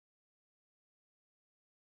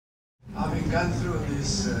Having gone through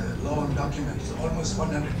this long document, it's almost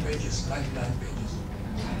 100 pages, 99 pages,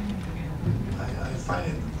 I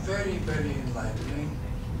find it very, very enlightening,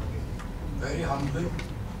 very humbling,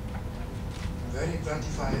 very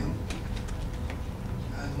gratifying,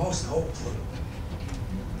 and most hopeful.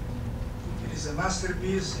 It is a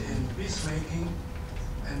masterpiece in peacemaking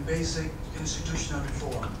and basic institutional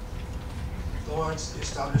reform towards the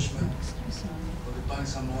establishment of the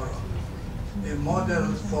Bangsamoro, a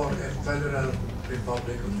model for a federal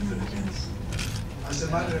republic of the Philippines. As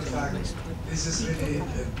a matter of fact, this is really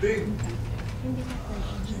a big,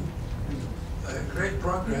 great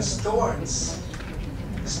progress towards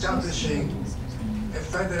establishing a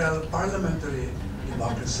federal parliamentary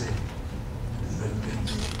democracy in the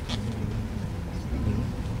Philippines.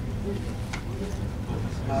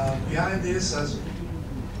 Behind this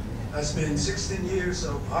has been 16 years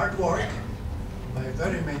of hard work by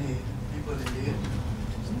very many people indeed.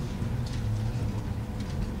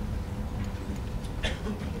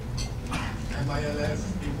 MILF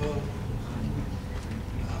people,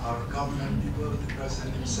 our government people, the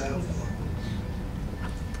president himself,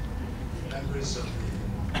 members of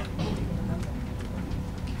the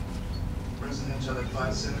presidential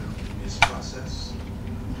advisor in this process,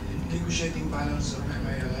 the negotiating panels of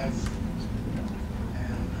MILF,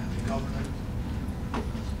 and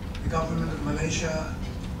the government of Malaysia,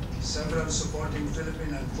 several supporting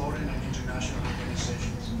Philippine and foreign and international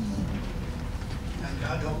organizations, and the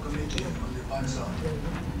ad hoc committee on the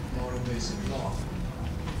Bangsamoro Basic Law.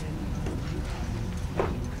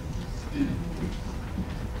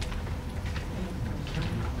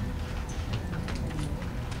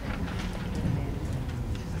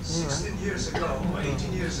 Years ago, or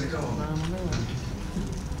 18 years ago,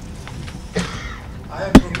 I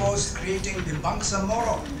had proposed creating the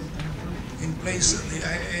Bangsamoro in place of the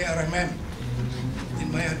ARMM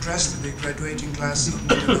in my address to the graduating class of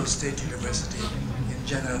Mindanao State University in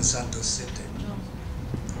General Santos City.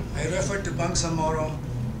 I referred to Bangsamoro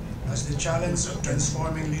as the challenge of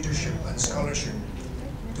transforming leadership and scholarship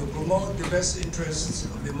to promote the best interests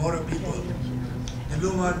of the Moro people, the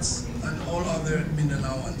Lumads, and all other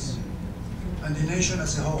Mindanaoans, and the nation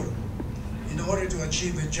as a whole, in order to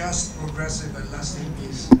achieve a just, progressive, and lasting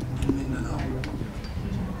peace in Mindanao.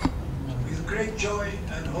 With great joy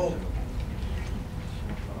and hope,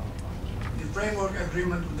 the framework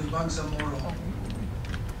agreement with the Bangsamoro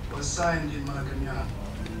was signed in Malacanang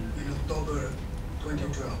in October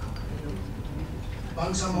 2012.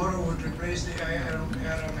 Bangsamoro would replace the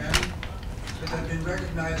ARMM that had been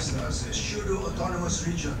recognized as a pseudo-autonomous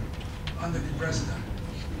region under the president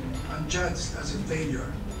and judged as a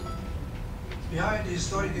failure. Behind the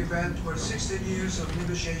historic event were 16 years of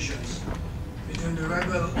negotiations between the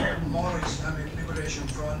rebel Moro Islamic Liberation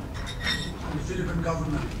Front and the Philippine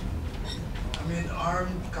government amid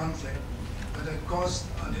armed conflict that had caused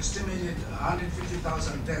an estimated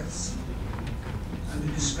 150,000 deaths and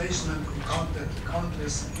the displacement of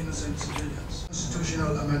countless innocent civilians.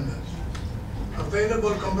 Constitutional amendment.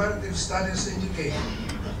 Available comparative studies indicate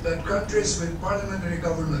that countries with parliamentary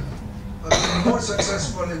government have been more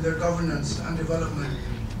successful in their governance and development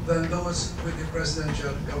than those with the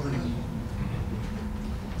presidential government.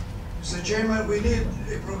 Mr. Chairman, we need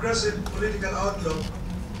a progressive political outlook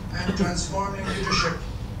and transforming leadership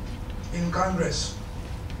in Congress.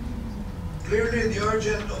 Clearly, the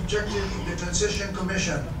urgent objective of the Transition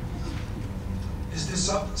Commission is the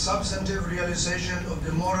substantive realization of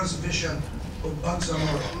the Moro's vision of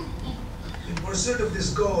Bangsamoro. In pursuit of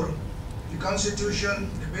this goal, the Constitution,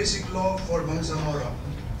 the basic law for Bangsamoro,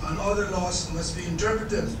 and other laws must be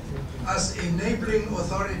interpreted as enabling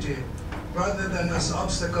authority rather than as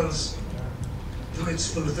obstacles to its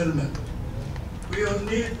fulfillment. We all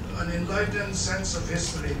need an enlightened sense of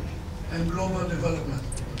history and global development,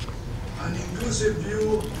 an inclusive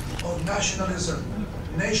view of nationalism,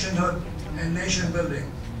 nationhood, and nation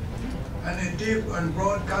building, and a deep and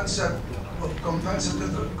broad concept of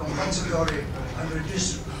compensatory and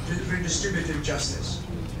redistributive justice.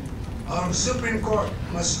 Our Supreme Court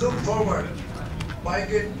must look forward,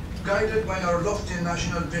 guided by our lofty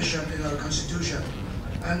national vision in our Constitution,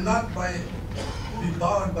 and not be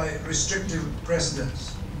bound by restrictive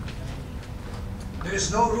precedents. There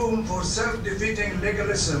is no room for self-defeating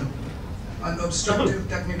legalism and obstructive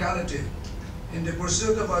technicality in the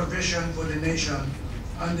pursuit of our vision for the nation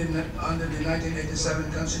under the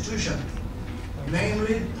 1987 Constitution,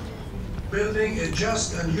 namely building a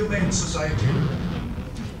just and humane society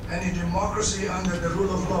and a democracy under the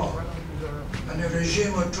rule of law, and a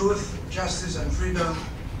regime of truth, justice, and freedom,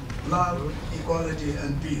 love, equality,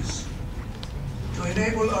 and peace. To To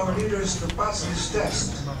enable our leaders to pass this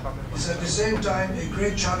test is at the same time a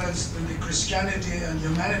great challenge to the Christianity and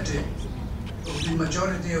humanity of the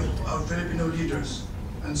majority of our Filipino leaders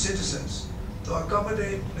and citizens to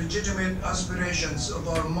accommodate legitimate aspirations of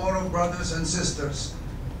our Moro brothers and sisters.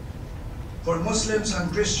 For Muslims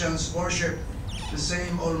and Christians worship the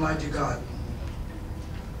same Almighty God,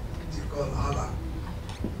 they call Allah.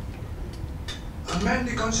 Amend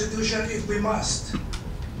the Constitution if we must.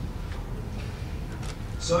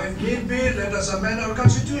 So if need be, let us amend our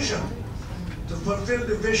Constitution to fulfill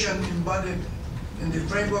the vision embodied in the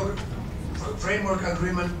framework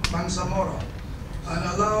agreement Bangsamoro and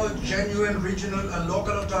allow genuine regional and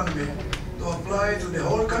local autonomy to apply to the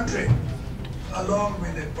whole country along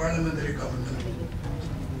with the parliamentary government.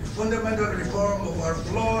 The fundamental reform of our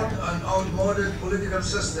flawed and outmoded political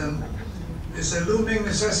system is a looming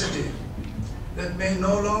necessity that may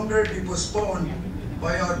no longer be postponed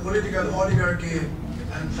by our political oligarchy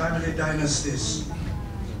and family dynasties.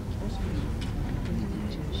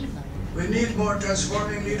 We need more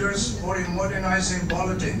transforming leaders for a modernizing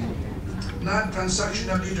polity, not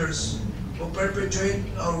transactional leaders who perpetuate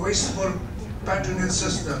our wasteful patronage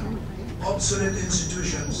system, obsolete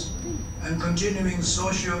institutions, and continuing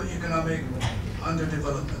socio-economic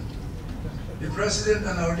underdevelopment. The President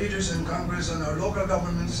and our leaders in Congress and our local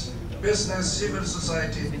governments, business, civil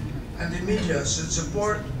society, and the media should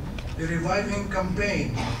support the reviving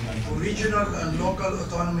campaign for regional and local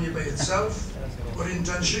autonomy by itself or in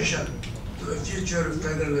transition to a future of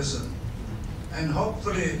federalism, and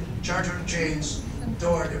hopefully charter change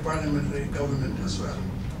toward a parliamentary government as well.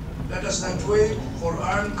 Let us not wait for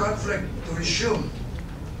armed conflict to resume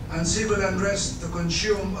and civil unrest to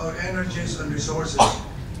consume our energies and resources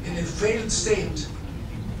in a failed state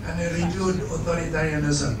and a renewed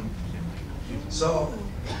authoritarianism. So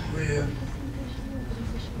we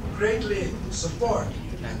greatly support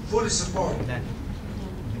and fully support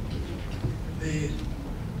the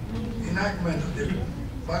enactment of the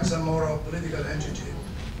Bangsamoro political entity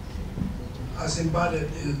as embodied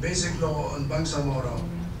in Basic Law on Bangsamoro,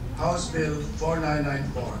 House Bill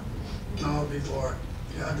 4994, now before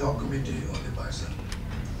the Ad hoc Committee on the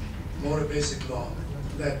Bangsamoro Basic Law,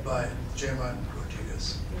 led by Chairman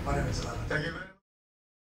Rodriguez. Maraming salamat. Thank you.